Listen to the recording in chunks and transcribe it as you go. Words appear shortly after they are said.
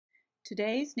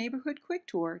Today's Neighborhood Quick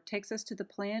Tour takes us to the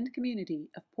planned community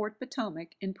of Port Potomac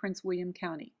in Prince William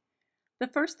County. The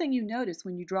first thing you notice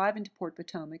when you drive into Port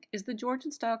Potomac is the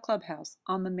Georgian-style clubhouse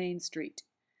on the main street.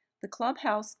 The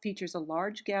clubhouse features a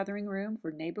large gathering room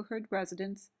for neighborhood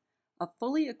residents, a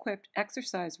fully equipped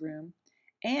exercise room,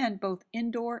 and both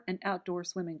indoor and outdoor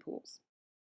swimming pools.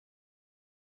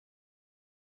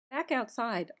 Back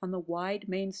outside on the wide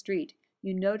main street,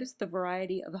 you notice the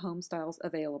variety of home styles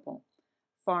available: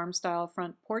 farm-style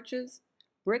front porches,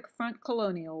 brick front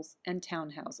colonials, and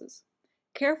townhouses.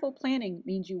 Careful planning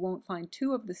means you won't find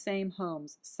two of the same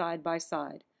homes side by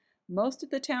side. Most of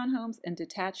the townhomes and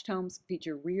detached homes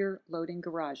feature rear loading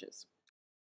garages.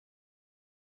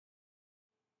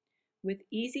 With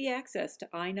easy access to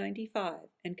I-95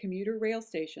 and commuter rail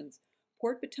stations,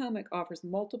 Port Potomac offers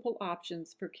multiple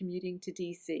options for commuting to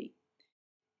D.C.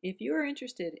 If you are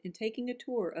interested in taking a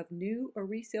tour of new or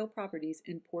resale properties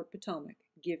in Port Potomac,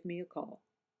 give me a call.